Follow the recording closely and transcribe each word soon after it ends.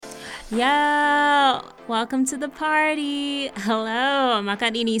Yo! Welcome to the party! Hello,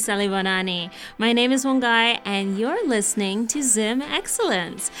 Makadini Salibonani. My name is Wongai, and you're listening to Zim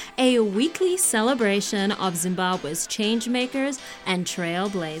Excellence, a weekly celebration of Zimbabwe's changemakers and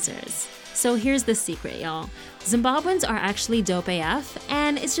trailblazers. So here's the secret, y'all. Zimbabweans are actually dope AF,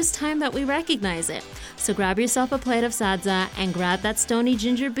 and it's just time that we recognize it. So grab yourself a plate of sadza and grab that stony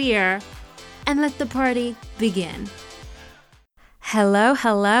ginger beer, and let the party begin.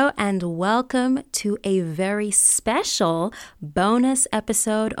 Hello, and welcome to a very special bonus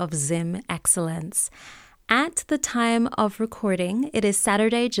episode of Zim Excellence. At the time of recording, it is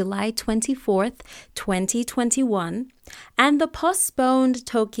Saturday, July 24th, 2021, and the postponed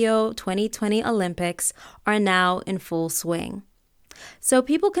Tokyo 2020 Olympics are now in full swing. So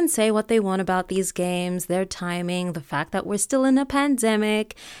people can say what they want about these games, their timing, the fact that we're still in a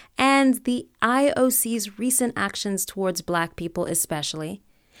pandemic, and the IOC's recent actions towards Black people especially.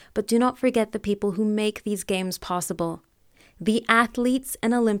 But do not forget the people who make these games possible. The athletes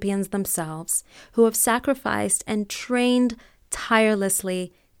and Olympians themselves who have sacrificed and trained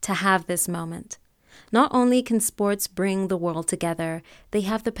tirelessly to have this moment. Not only can sports bring the world together, they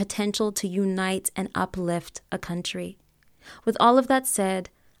have the potential to unite and uplift a country. With all of that said,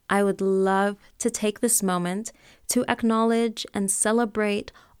 I would love to take this moment to acknowledge and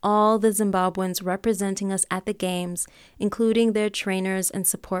celebrate all the Zimbabweans representing us at the Games, including their trainers and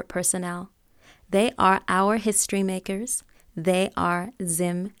support personnel. They are our history makers. They are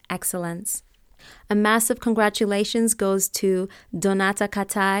Zim Excellence. A massive congratulations goes to Donata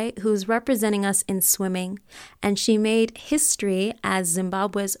Katai, who's representing us in swimming, and she made history as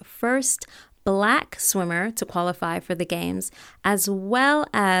Zimbabwe's first Black swimmer to qualify for the Games, as well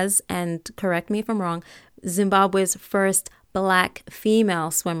as, and correct me if I'm wrong, Zimbabwe's first Black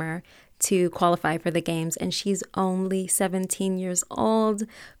female swimmer to qualify for the Games, and she's only 17 years old.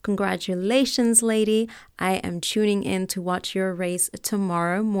 Congratulations, lady. I am tuning in to watch your race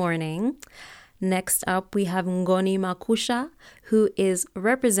tomorrow morning. Next up, we have Ngoni Makusha, who is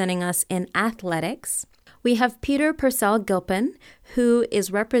representing us in athletics. We have Peter Purcell-Gilpin, who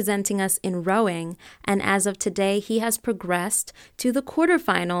is representing us in rowing, and as of today, he has progressed to the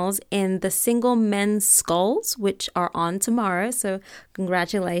quarterfinals in the single men's sculls, which are on tomorrow, so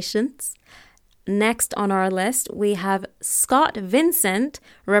congratulations. Next on our list, we have Scott Vincent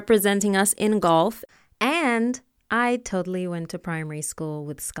representing us in golf, and I totally went to primary school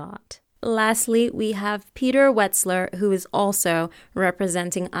with Scott. Lastly, we have Peter Wetzler, who is also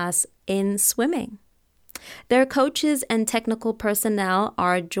representing us in swimming. Their coaches and technical personnel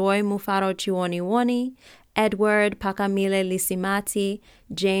are Joy Mufaro Chiwoniwoni, Edward Pakamile Lisimati,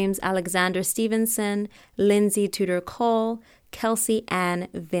 James Alexander Stevenson, Lindsay Tudor Cole, Kelsey Ann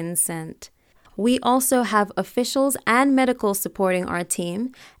Vincent. We also have officials and medical supporting our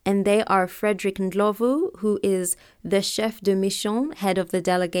team, and they are Frederick Ndlovu, who is the chef de mission, head of the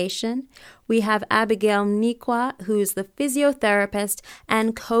delegation. We have Abigail Mnikwa, who is the physiotherapist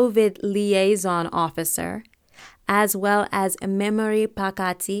and COVID liaison officer, as well as Memory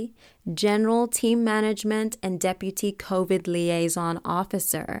Pakati, general team management and deputy COVID liaison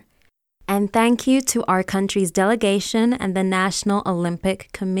officer. And thank you to our country's delegation and the National Olympic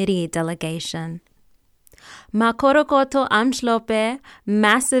Committee delegation. Makorokoto Amshlope,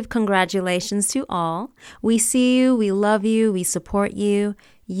 massive congratulations to all. We see you, we love you, we support you.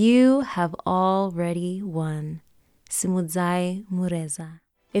 You have already won. Simudzai Mureza.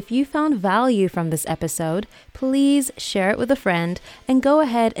 If you found value from this episode, please share it with a friend and go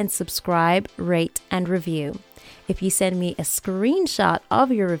ahead and subscribe, rate, and review. If you send me a screenshot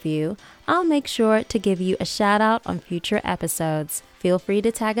of your review, I'll make sure to give you a shout out on future episodes. Feel free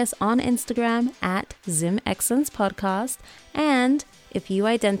to tag us on Instagram at Zim Excellence Podcast. And if you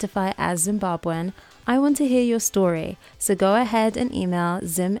identify as Zimbabwean, I want to hear your story. So go ahead and email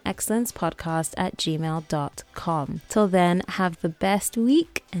zimexcellencepodcast@gmail.com. Till then, have the best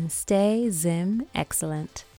week and stay Zim Excellent.